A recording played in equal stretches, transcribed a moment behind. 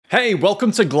Hey,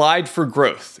 welcome to Glide for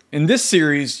Growth. In this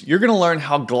series, you're going to learn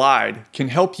how Glide can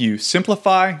help you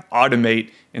simplify, automate,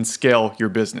 and scale your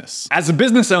business. As a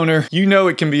business owner, you know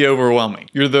it can be overwhelming.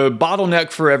 You're the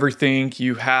bottleneck for everything.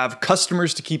 You have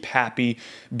customers to keep happy,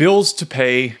 bills to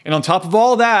pay, and on top of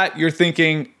all that, you're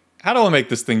thinking, how do I make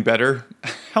this thing better?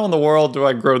 How in the world do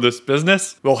I grow this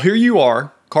business? Well, here you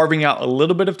are, carving out a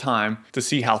little bit of time to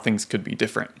see how things could be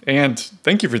different. And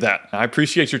thank you for that. I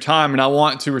appreciate your time and I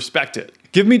want to respect it.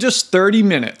 Give me just 30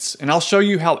 minutes and I'll show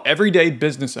you how everyday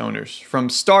business owners, from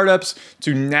startups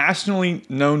to nationally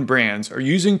known brands, are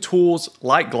using tools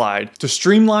like Glide to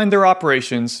streamline their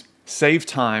operations, save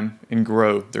time, and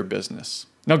grow their business.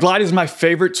 Now, Glide is my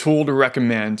favorite tool to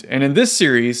recommend, and in this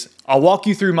series, I'll walk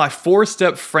you through my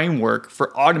 4-step framework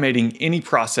for automating any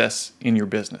process in your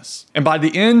business. And by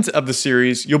the end of the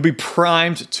series, you'll be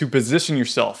primed to position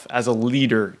yourself as a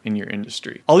leader in your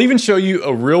industry. I'll even show you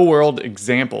a real-world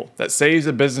example that saves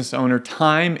a business owner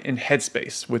time and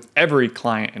headspace with every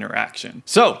client interaction.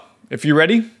 So, if you're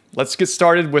ready, let's get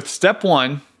started with step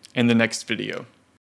 1 in the next video.